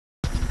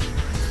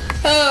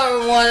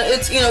everyone,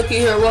 it's Enoki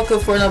here. Welcome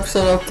for an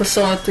episode of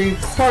Persona 3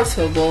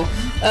 Portable.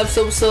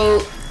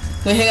 Episode,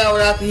 we hang out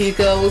with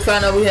Akihiko. We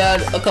found out we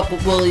had a couple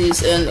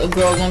bullies and a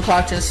girl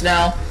unconscious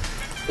now.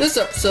 This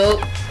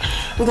episode,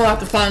 we're gonna have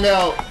to find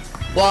out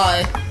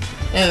why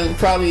and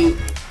probably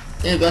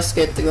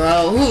investigate the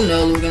girl. Who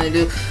knows what we're gonna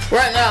do.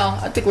 Right now,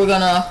 I think we're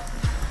gonna...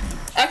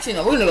 Actually,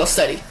 no, we're gonna go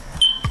study.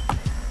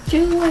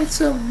 You want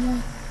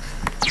someone?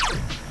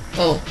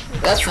 Oh,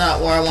 that's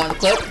not where I want to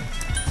click.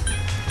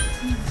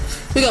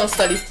 We're gonna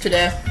study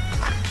today.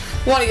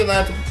 We want to get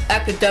my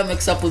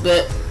academics up a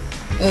bit,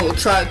 and we'll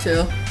try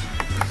to.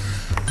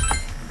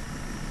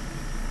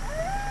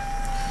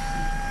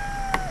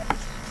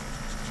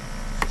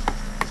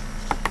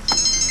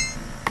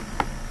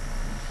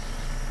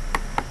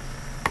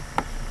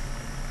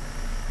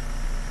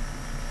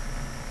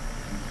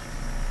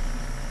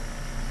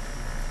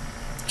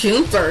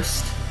 June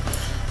 1st.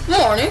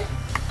 Morning.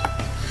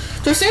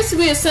 There seems to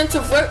be a sense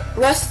of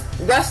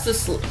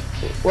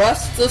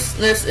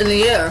restlessness in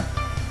the air.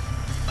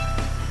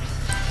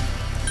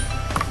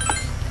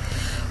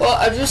 Well,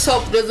 I just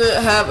hope it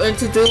doesn't have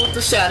anything to do with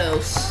the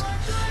shadows.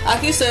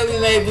 Aki said we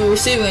may be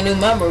receiving a new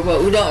member,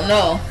 but we don't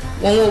know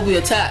when we'll be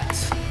attacked.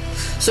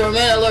 So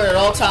remain alert at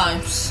all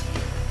times.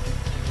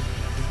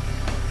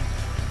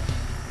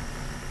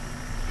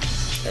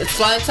 It's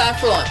flying time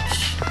for lunch.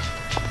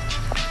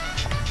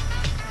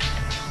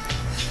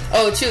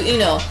 Oh, it's you,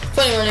 Eno.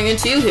 Funny running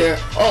into you here.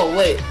 Oh,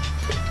 wait.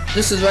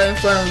 This is right in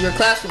front of your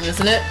classroom,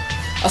 isn't it?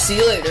 I'll see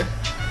you later.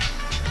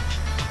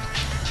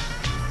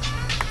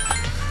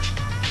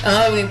 I don't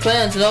have any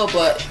plans, no,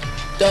 but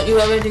don't you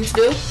have anything to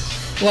do?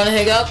 You want to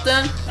hang out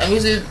then? I'm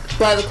usually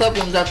by the club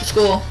rooms after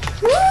school.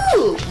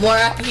 Woo! More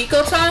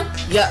Akihiko time?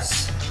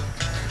 Yes.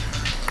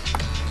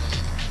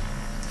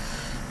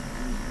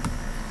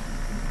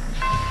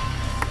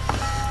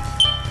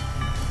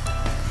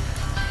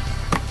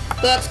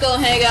 Let's go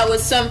hang out with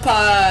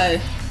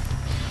Senpai.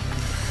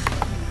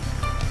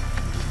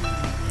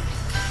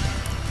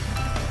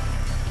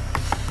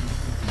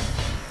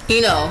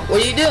 Eno,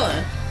 what are you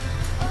doing?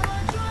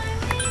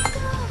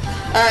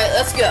 Alright,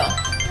 let's go.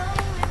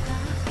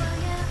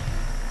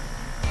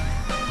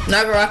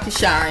 Nagaraki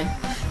Shine.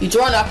 You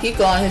joined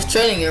Akihiko on his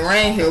training and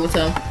ran here with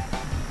him.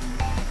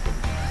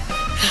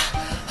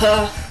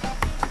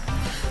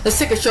 Let's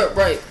take a short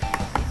break.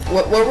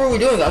 What were we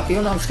doing,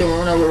 Akihiko? No, I'm just kidding,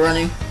 we're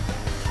running.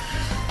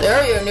 The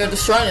area near the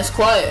shrine is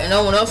quiet and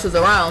no one else is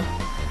around.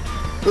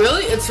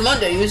 Really? It's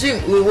Monday. Usually,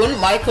 wouldn't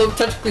Michael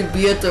technically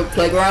be at the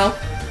playground?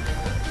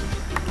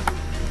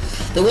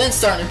 The wind's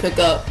starting to pick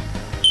up.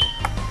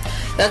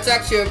 That's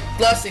actually a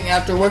blessing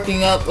after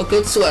working up a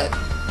good sweat.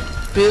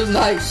 Feels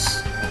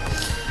nice.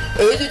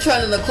 I'm either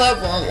trying in the club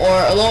room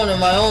or alone in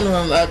my own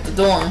room at the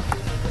dorm.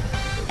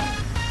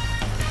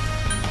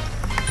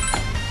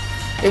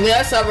 It'd be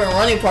nice to have a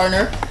running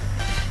partner.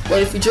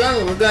 But if you join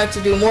me, we're going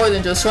to do more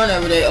than just run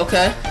every day,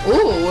 okay?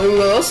 Ooh,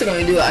 what else are we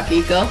going to do,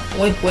 Akihiko?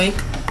 Wink, wink.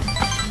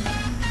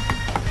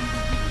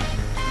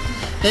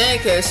 In any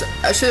case,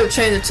 I should have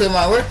changed it to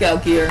my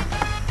workout gear.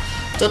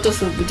 Thought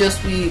this would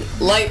just be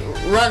light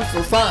run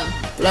for fun,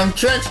 but I'm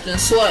drenched in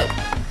sweat.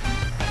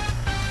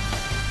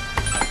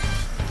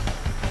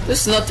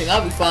 This is nothing,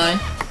 I'll be fine.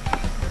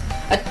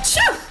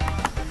 Achoo!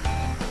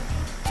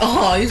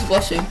 Oh, he's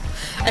blushing.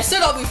 I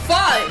said I'll be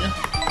fine!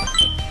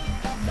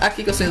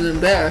 Akihiko seems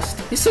embarrassed.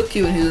 He's so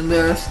cute and he's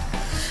embarrassed.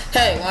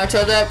 Hey, wanna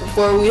try that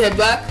before we head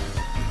back?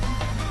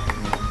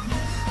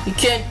 You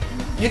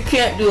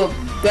can't do a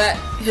back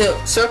hip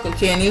circle,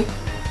 can you?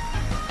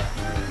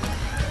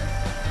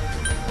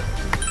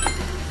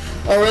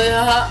 Oh really,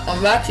 haha?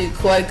 I'm actually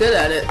quite good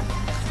at it.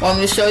 Want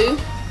me to show you?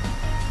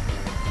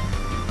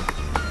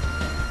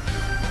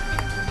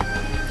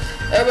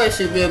 Everybody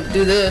should be able to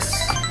do this.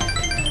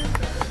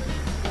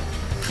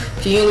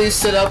 Can you at least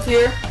sit up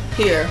here?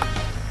 Here.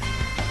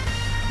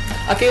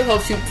 Akihiko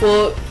helps you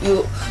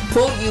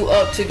pull you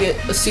up to get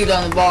a seat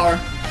on the bar.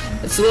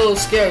 It's a little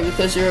scary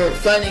because you're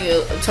finding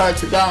it hard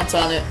to balance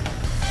on it.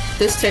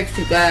 This takes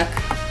me back.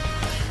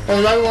 I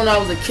remember when I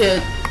was a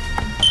kid,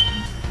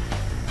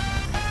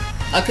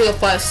 Akihiko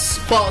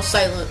falls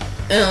silent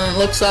and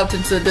looks up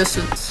into the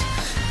distance.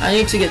 I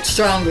need to get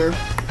stronger.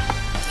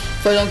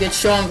 If I don't get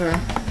stronger,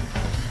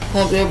 I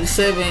won't be able to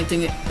save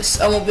anything.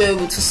 I won't be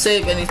able to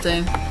save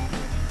anything.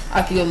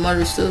 Akihiko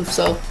mutters to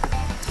himself.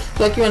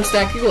 Like you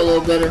understand Akihiko a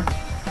little better.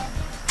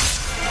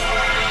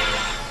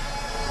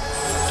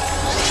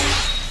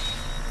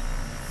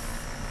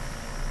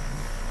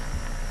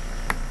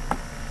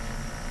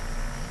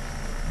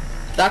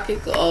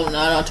 Akihiko, oh no,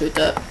 I don't treat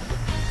that.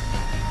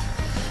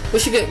 We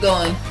should get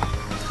going.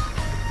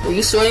 Were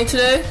you sweating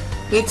today?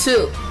 Me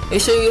too. Make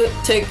sure you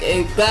take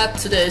a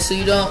bath today so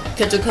you don't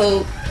catch a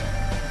cold.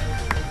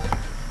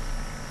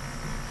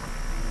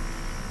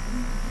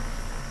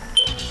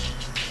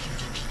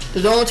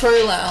 The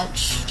dormitory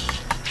lounge.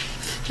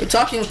 We're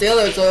talking with the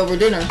others over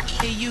dinner.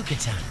 Hey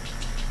Yuka-tan,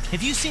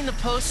 have you seen the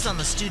posts on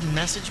the student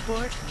message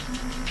board?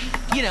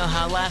 You know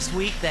how last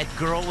week that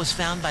girl was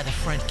found by the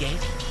front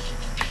gate?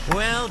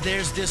 Well,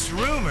 there's this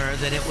rumor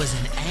that it was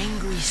an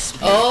angry spirit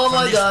Oh From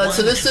my this god,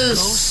 so one this is,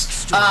 ghost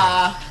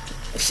story.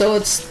 so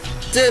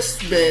it's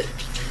this bit.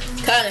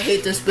 Kinda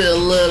hate this bit a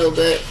little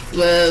bit, but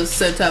at the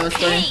same time it's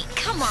funny. Hey,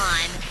 come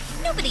on.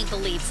 Nobody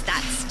believes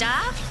that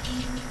stuff.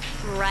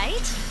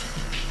 Right?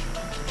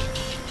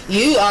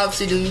 You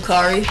obviously do,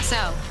 Yukari. So,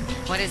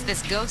 what is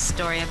this ghost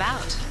story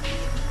about?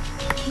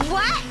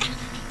 What?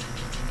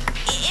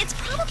 It's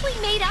probably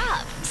made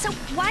up, so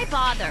why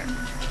bother?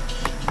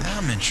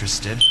 I'm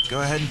interested.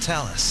 Go ahead and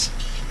tell us.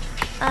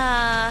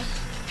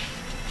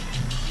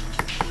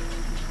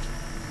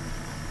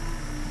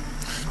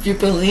 You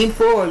can lean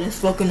forward and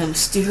spoke in a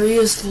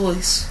mysterious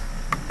voice.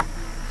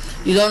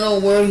 You don't know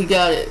where he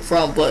got it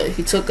from, but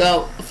he took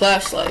out a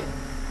flashlight.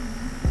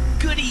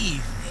 Good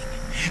evening.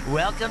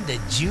 Welcome to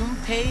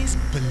Junpei's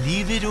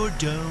Believe It or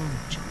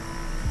Don't.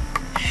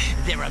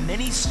 There are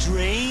many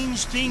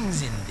strange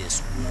things in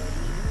this world.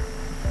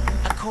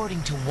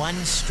 According to one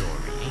story,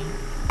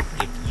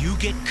 if you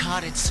get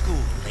caught at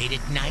school late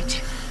at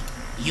night,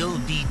 you'll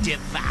be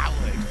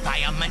devoured by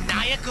a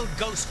maniacal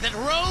ghost that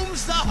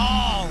roams the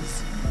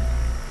halls.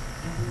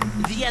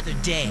 The other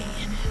day,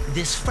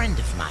 this friend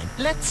of mine,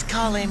 let's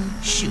call him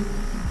Shu,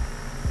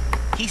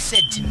 he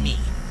said to me,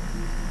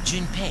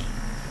 "Junpei,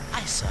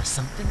 I saw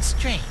something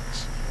strange."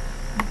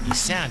 He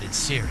sounded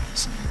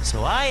serious,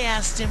 so I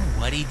asked him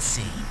what he'd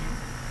seen.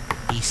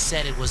 He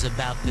said it was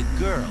about the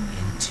girl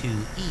in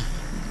 2E.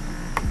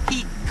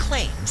 He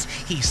claims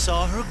he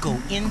saw her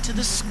go into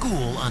the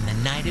school on the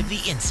night of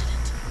the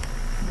incident.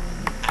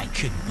 I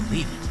couldn't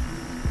believe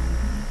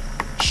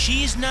it.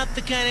 She's not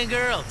the kind of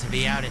girl to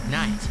be out at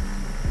night.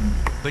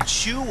 But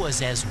Shu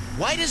was as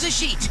white as a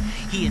sheet.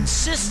 He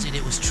insisted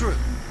it was true.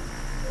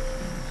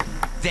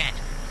 Then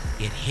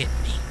it hit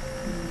me.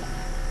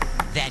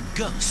 That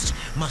ghost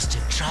must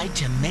have tried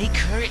to make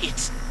her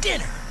its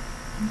dinner.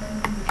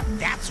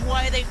 That's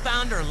why they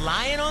found her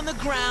lying on the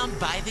ground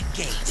by the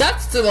gate.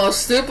 That's the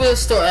most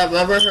stupidest story I've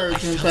ever heard, I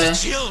felt a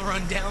Junpei. chill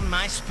run down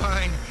my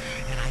spine,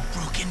 and I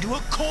broke into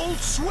a cold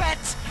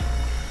sweat.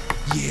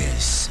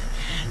 Yes,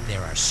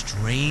 there are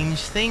strange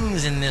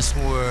things in this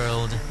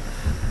world.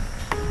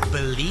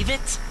 Believe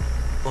it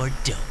or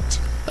don't.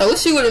 I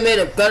wish you would have made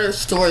a better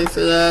story for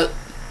that.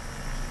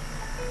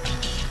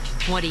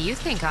 What do you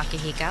think,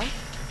 Akihiko?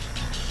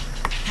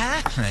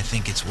 Huh? I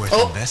think it's worth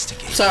Oh,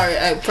 investigating. sorry,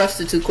 I pressed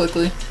it too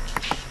quickly.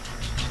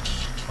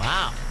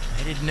 Wow,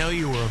 I didn't know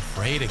you were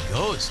afraid of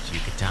ghosts,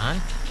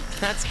 Yucatan.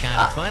 That's kind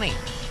of funny.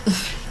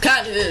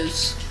 Kinda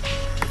is.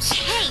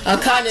 Hey, I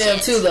kinda watch am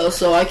it. too though,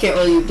 so I can't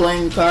really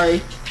blame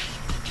Yukari.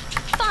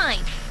 Fine.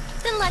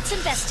 Then let's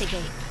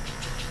investigate.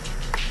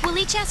 We'll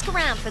each ask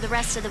around for the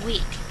rest of the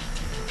week.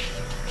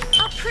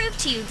 I'll prove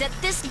to you that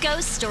this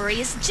ghost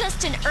story is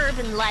just an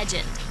urban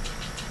legend.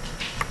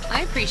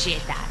 I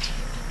appreciate that.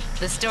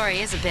 The story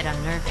is a bit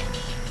unnerving.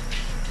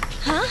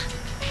 Huh?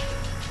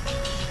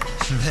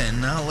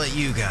 Then I'll let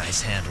you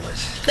guys handle it.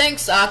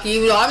 Thanks, Aki,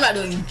 even though I'm not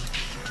doing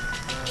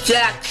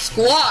jack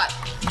squat.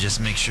 Just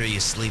make sure you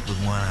sleep with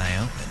one eye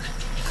open.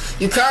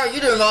 Yukari,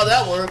 you're doing all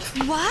that work.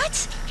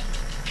 What?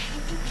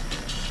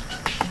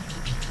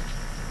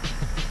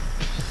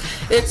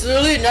 It's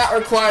really not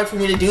required for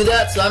me to do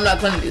that, so I'm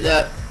not going to do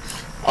that.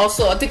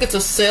 Also, I think it's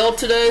a sale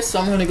today, so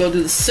I'm going to go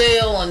do the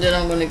sale, and then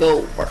I'm going to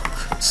go work.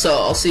 So,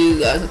 I'll see you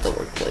guys at the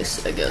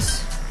workplace, I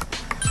guess.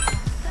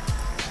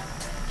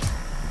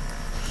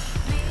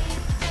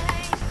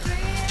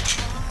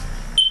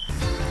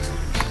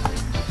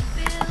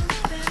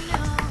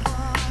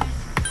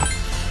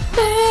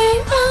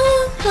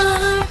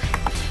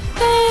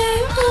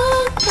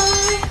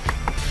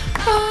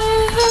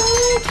 I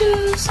heard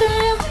you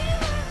say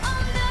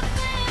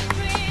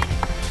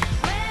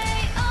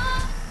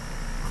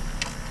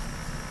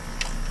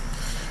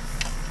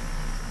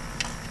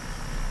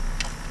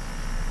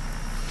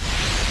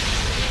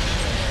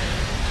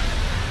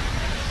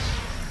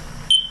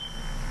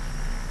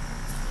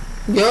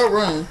your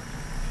room.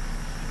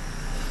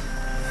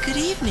 Good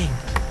evening.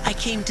 I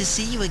came to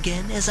see you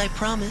again, as I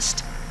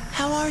promised.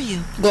 How are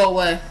you? Go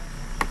away.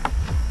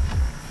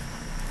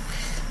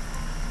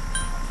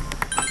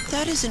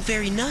 That isn't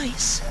very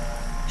nice.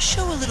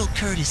 Show a little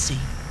courtesy.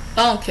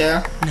 I don't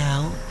care.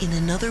 Now, in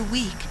another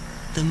week,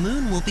 the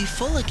moon will be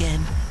full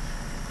again,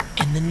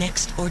 and the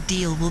next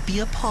ordeal will be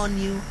upon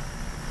you.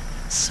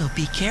 So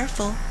be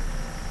careful.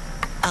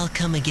 I'll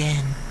come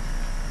again.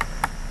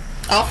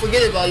 I'll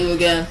forget about you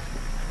again.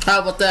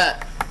 How about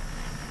that?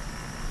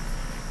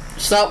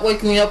 Stop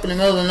waking me up in the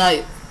middle of the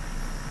night.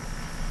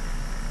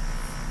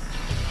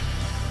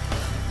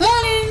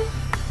 Morning!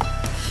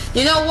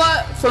 You know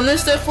what? From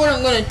this day forward,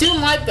 I'm going to do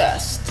my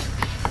best.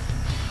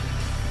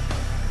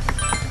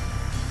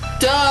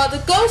 Duh,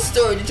 the ghost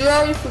story. Did you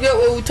already forget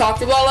what we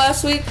talked about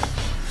last week?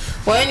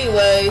 Well,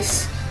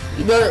 anyways,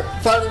 you better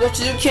follow what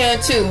you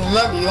can too.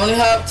 Remember, you only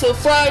have till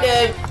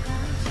Friday.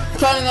 I'm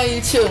counting on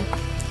you too.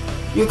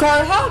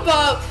 Yukari, how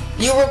about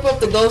you rip up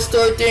the ghost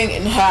story thing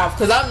in half?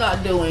 Because I'm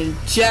not doing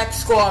jack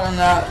squat on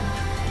that.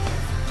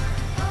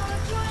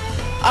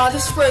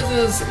 This phrase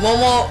is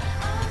Momo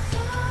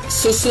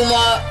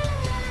Susuma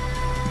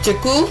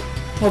Jaku.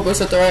 Hope I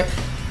said that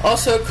right.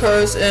 also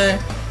occurs in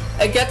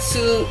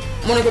Agetsu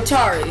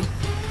Monogatari.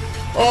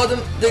 All the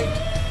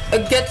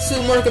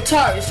Agetsu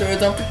Monogatari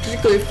stories I'm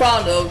particularly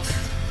fond of.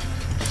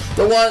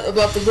 The one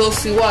about the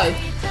ghostly wife.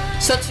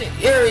 Such an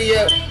eerie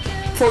yet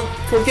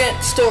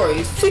forget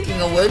story.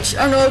 Speaking of which,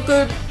 I know a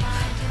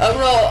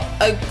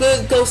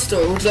good ghost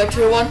story. Would you like to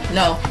hear one?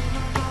 No.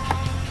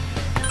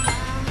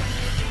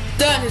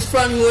 Then his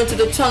friend who entered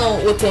the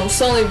tunnel with him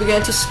suddenly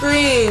began to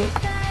scream.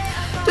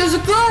 There's a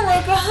girl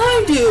right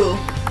behind you!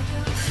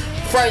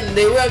 Frightened,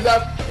 they ran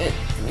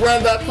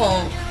back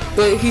home,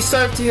 but he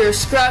started to hear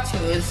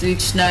scratching noises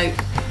each night.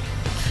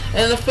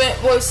 And the faint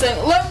voice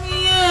saying, "Let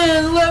me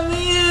in! Let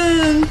me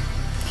in!"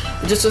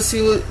 Just as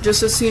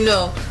he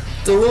know,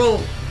 the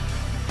room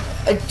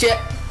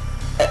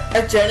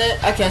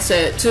Janet, I can't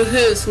say it, to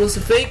his was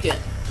vacant.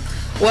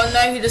 One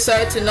night he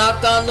decided to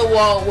knock on the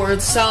wall where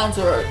the sounds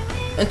were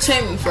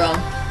emanating from.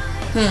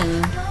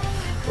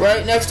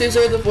 Right next to his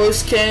ear, the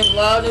voice came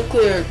loud and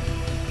clear.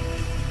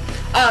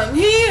 "I'm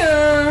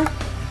here!"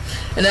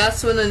 And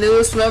that's when the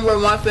newest member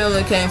of my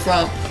family came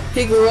from.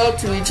 He grew up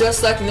to be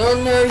just like an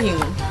ordinary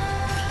human.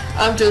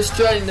 I'm just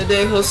dreading the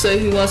day he'll say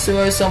he wants to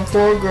marry some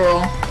poor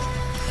girl.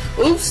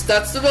 Oops,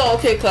 that's the bell.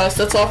 Okay, class,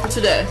 that's all for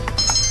today.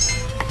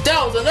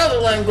 That was another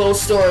lame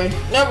ghost story.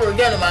 Never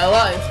again in my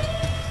life.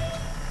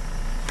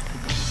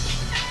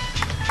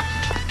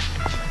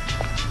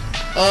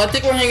 I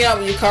think we're hanging out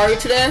with Yukari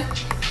today.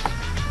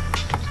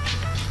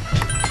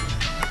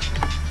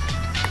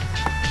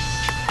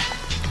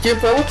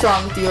 Junpei, what's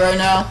wrong with you right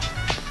now?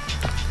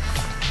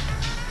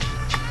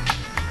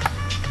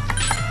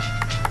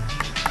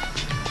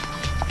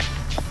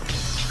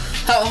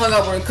 Haven't hung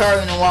out with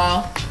Yukari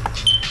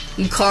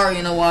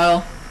in a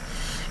while.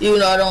 Even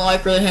though I don't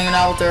like really hanging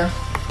out with her.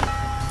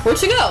 Where'd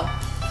she go?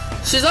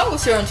 She's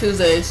always here on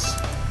Tuesdays.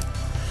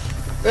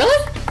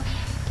 Really?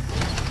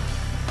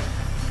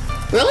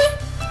 Really?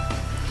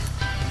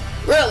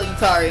 Really,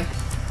 Yukari?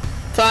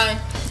 Fine.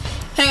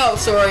 Hang out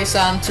with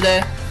Sorori-san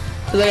today.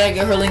 Cause I gotta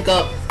get her link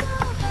up.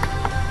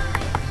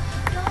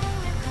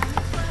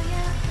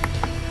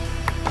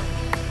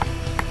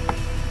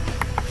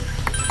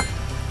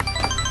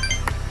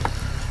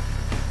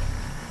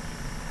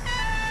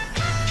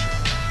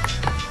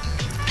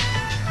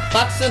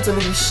 Lots of sense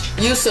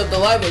of use of the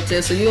library today,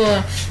 so you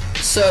and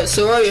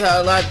Sorori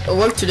have a lot of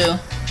work to do.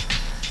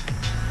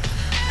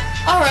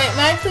 Alright,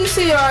 may I please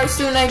see your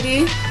student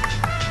ID?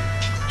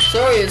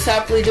 Sorori is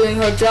happily doing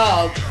her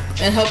job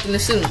and helping the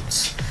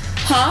students.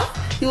 Huh?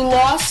 You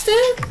lost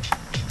it?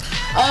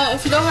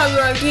 If you don't have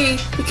your ID,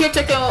 we can't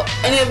check out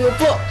any of your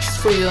books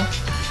for you.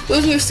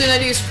 Losing your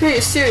student ID is pretty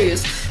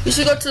serious. You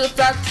should go to the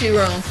faculty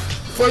room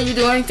before you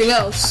do anything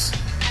else.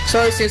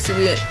 Sorry seems to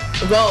be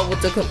involved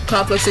with the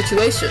complex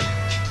situation.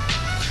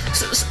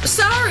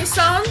 Sorry,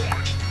 son.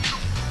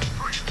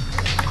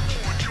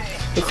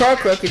 The car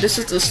correctly, this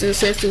is the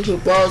student who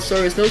borrowed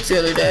Sorori's notes the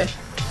other day.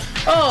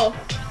 Oh.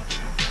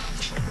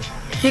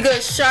 He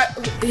got shot.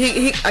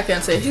 I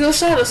can't say. He got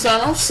shot at,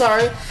 son. I'm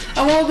sorry.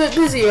 I'm a little bit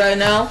busy right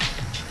now.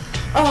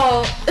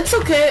 Oh, it's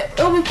okay.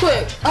 It'll be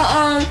quick.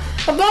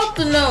 About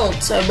the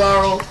notes I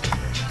borrowed.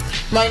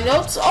 My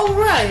notes? Oh,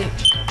 right.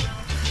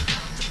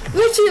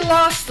 Richie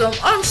lost them.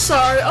 I'm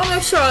sorry. I'll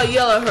make sure I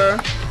yell at her.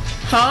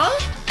 Huh?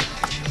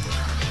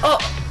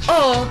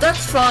 Oh,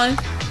 that's fine.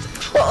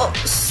 Well,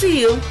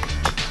 see you.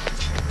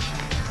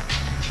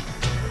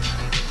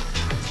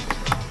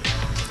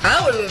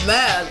 I would have been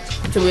mad,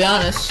 to be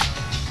honest.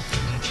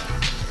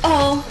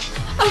 Oh,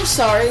 I'm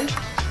sorry.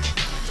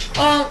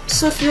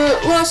 So if you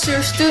lost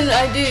your student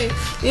ID,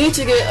 you need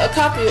to get a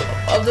copy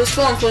of this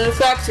form from the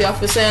faculty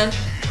office and...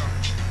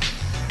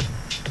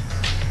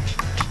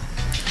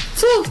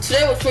 Phew,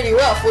 today was pretty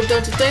rough,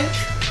 don't you think?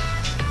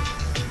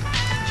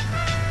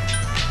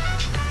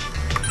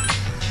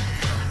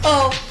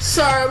 Oh,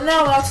 sorry, I'm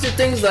not allowed to do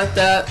things like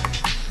that.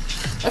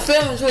 My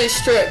family's really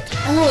strict.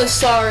 I'm really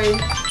sorry.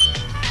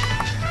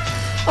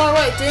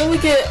 Alright, didn't we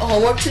get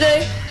homework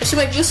today? I should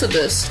make use of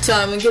this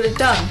time and get it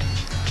done.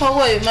 Oh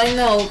wait, my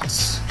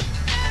notes.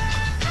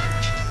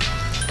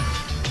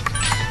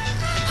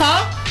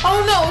 Huh?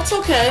 Oh no, it's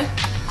okay.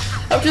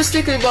 I'm just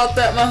thinking about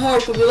that. My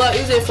homework would be a lot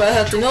easier if I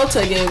had the notes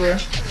I gave her.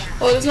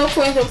 Oh, there's no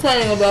point in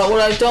complaining about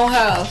what I don't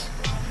have.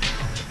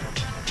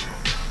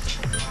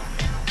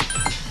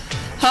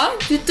 Huh?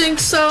 You think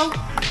so?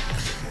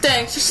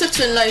 Thanks, you're such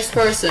a nice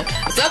person.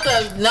 It's not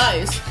that I'm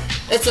nice.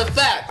 It's a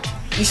fact.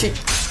 You should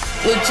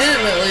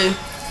legitimately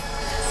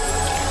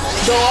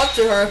go up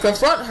to her and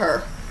confront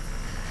her.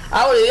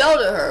 I would have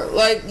yelled at her,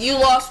 like, you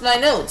lost my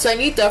notes. I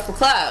need that for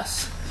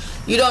class.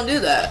 You don't do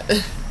that.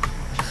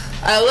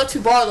 I let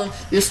you borrow them.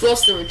 You're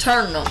supposed to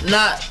return them,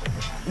 not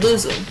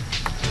lose them.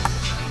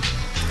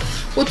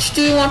 Which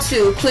do you want to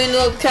do? Clean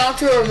the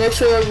counter or make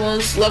sure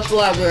everyone's left the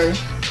library?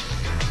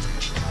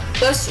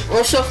 Let's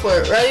shuffle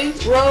it. Ready?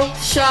 Row,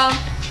 Sean.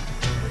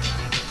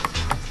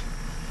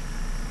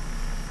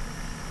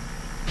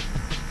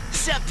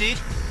 Sup, dude?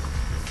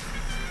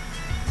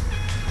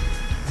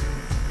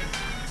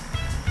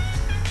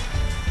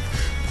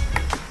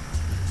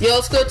 Yo,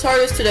 let's go to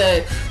Tartarus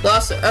today.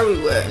 Lost are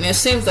everywhere, and it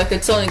seems like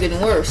it's only getting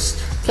worse.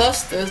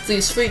 Plus, there's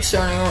these freaks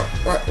starting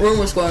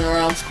rumors going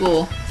around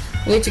school.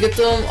 We need to get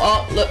them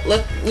all.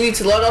 We need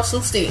to let off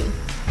some steam.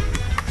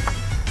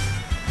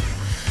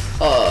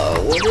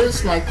 What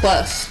is my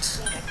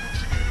quest?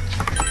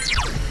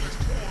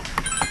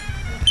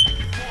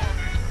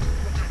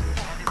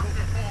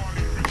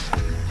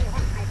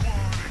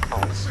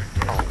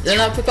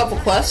 Didn't I pick up a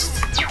quest?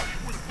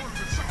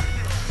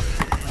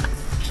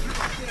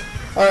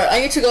 Alright, I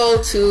need to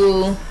go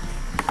to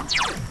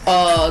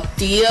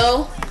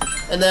Dio,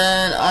 and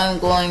then I'm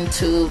going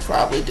to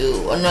probably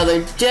do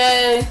another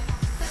day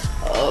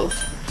of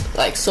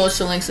like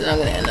social links, and I'm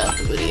gonna end up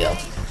the video.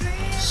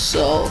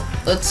 So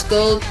let's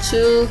go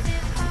to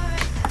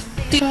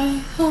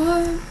my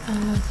heart.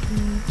 I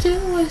can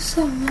do it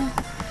so much.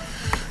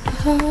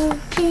 I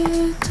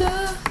can't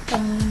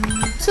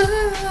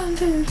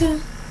turn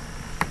again.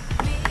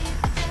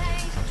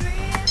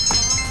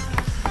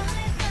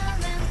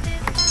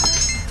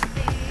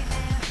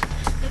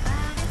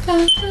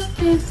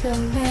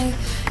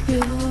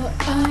 You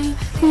I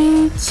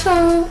be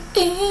so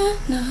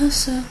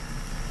innocent.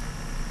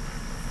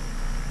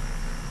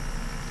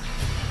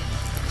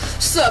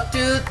 Sup,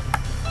 dude?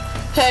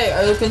 Hey,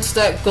 are you looking to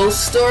that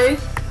ghost story?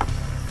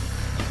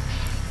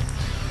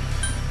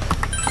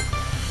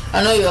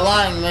 I know you're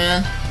lying,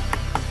 man.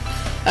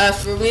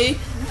 As for me,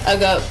 I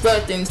got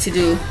better things to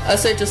do. I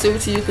say just leave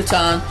it to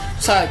Yucatan.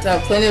 Besides, I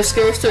have plenty of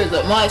scary stories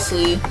up my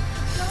sleeve.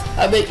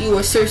 I bet you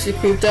were seriously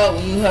creeped out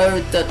when you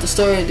heard that the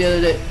story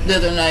the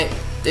other night.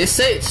 They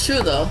say it's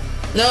true though.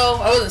 No,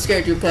 I wasn't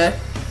scared, Junpei.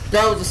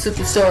 That was a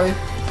stupid story.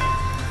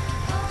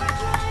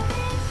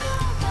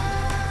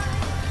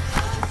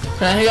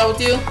 Can I hang out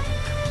with you?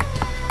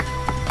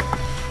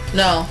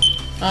 No,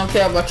 I don't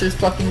care about your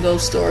fucking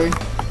ghost story.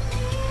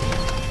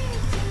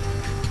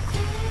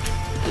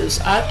 Is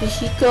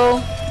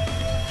Akihiko?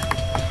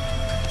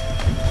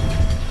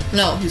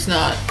 No, he's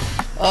not.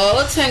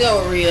 Let's hang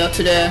out with Rio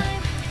today.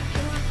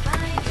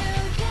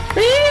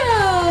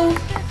 Rio!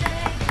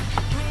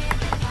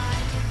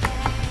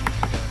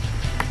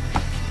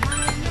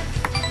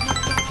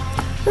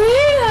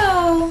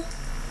 Rio!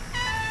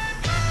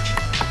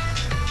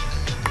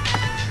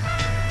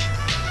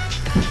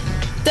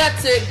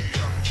 That's it.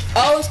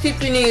 Always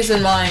keep your knees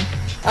in mind.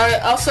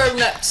 Alright, I'll serve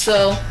next,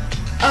 so...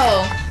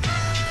 Oh.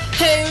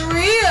 Hey,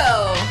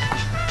 Rio!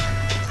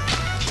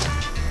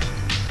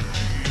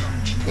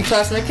 Your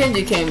classmate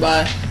Kenji came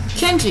by.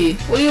 Kenji,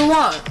 what do you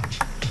want?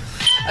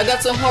 I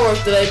got some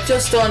homework that I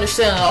just don't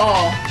understand at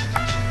all.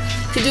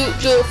 Could you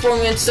do it for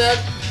me instead?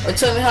 Or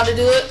tell me how to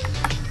do it?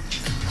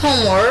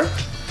 Homework?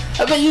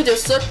 I bet you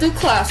just slipped through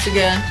class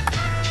again.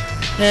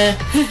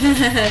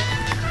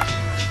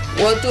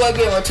 What do I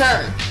get in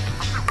return?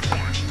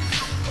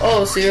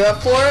 Oh, so you're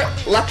up for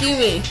it? Lucky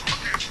me.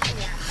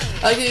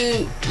 I give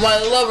you my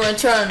love in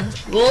return.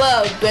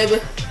 Love,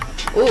 baby.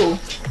 Ooh.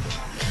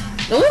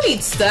 No one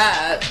needs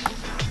that.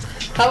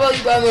 How about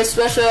you buy me a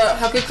special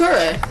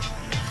Hakakure?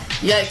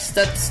 Yikes,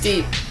 that's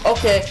steep.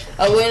 Okay,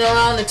 I'll wait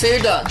around until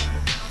you're done.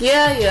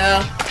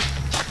 Yeah.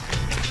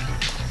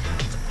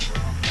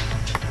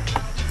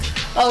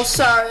 Oh,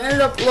 sorry, I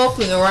ended up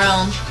loafing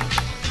around.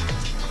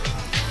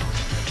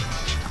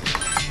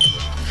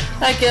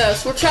 I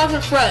guess, we're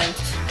childhood friends.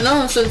 I know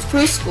him since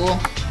preschool.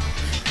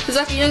 He's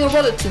like a younger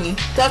brother to me,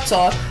 that's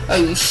all. Are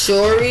you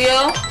sure,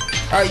 Rio?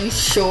 Are you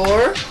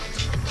sure?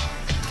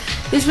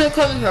 He's been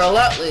coming here a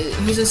lot lately.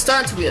 He's been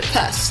starting to be a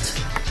pest.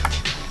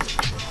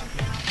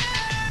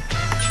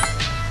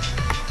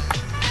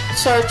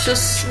 So I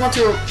just want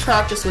to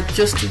practice with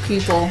just 2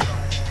 people.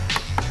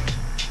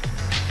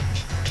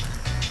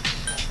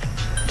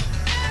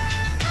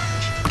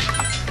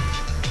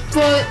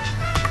 But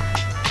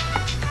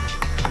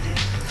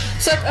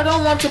it's like I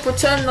don't want to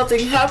pretend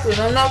nothing happened.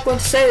 I'm not going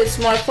to say it's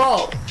my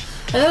fault.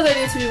 I know they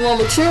need to be more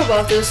mature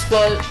about this,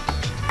 but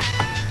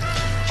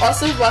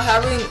also by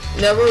having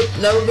never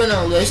been in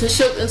a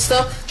relationship and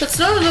stuff, that's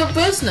none of their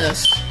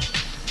business.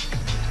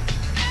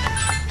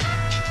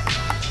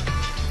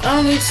 I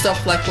don't need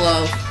stuff like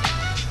love.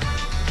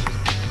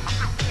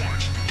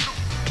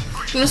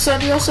 You know, so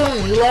do you have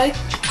someone you like?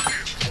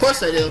 Of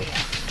course I do.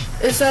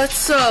 Is that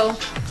so?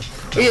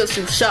 Rio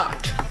seems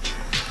shocked.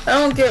 I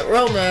don't get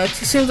romance.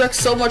 He seems like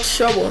so much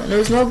trouble, and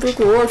there's no big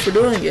reward for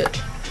doing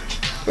it.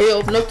 Rio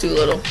opened up too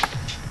little.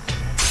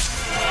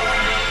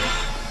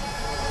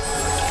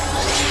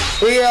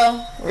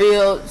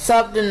 Rio,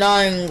 stop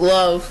denying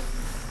love.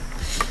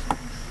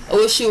 I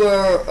wish you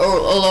were a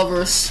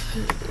lover's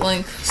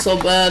Link so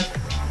bad.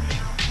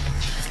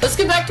 Let's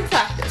get back to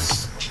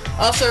practice.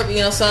 I'll serve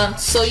Ino-san.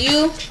 So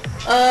you, is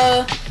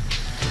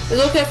it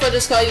okay if I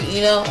just call you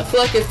Ino? I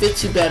feel like it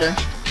fits you better.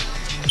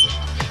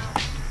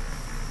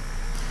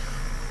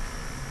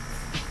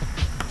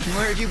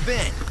 Where have you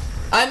been?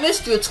 I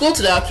missed you at school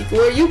today, Akihiko.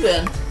 Where you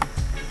been?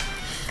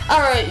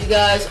 Alright, you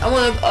guys. I'm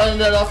gonna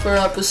end that off for an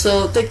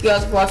episode. Thank you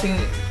guys for watching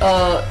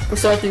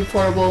Persona 3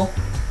 Portable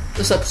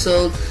this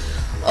episode.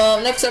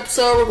 Next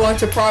episode, we're going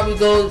to probably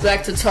go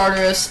back to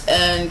Tartarus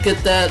and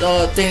get that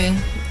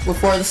thing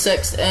before the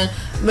 6th, and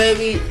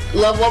maybe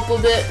level up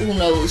a bit. Who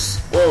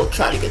knows? We'll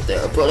try to get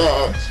there. But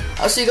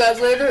I'll see you guys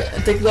later,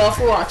 and thank you all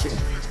for watching.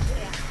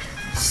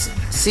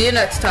 See you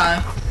next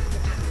time.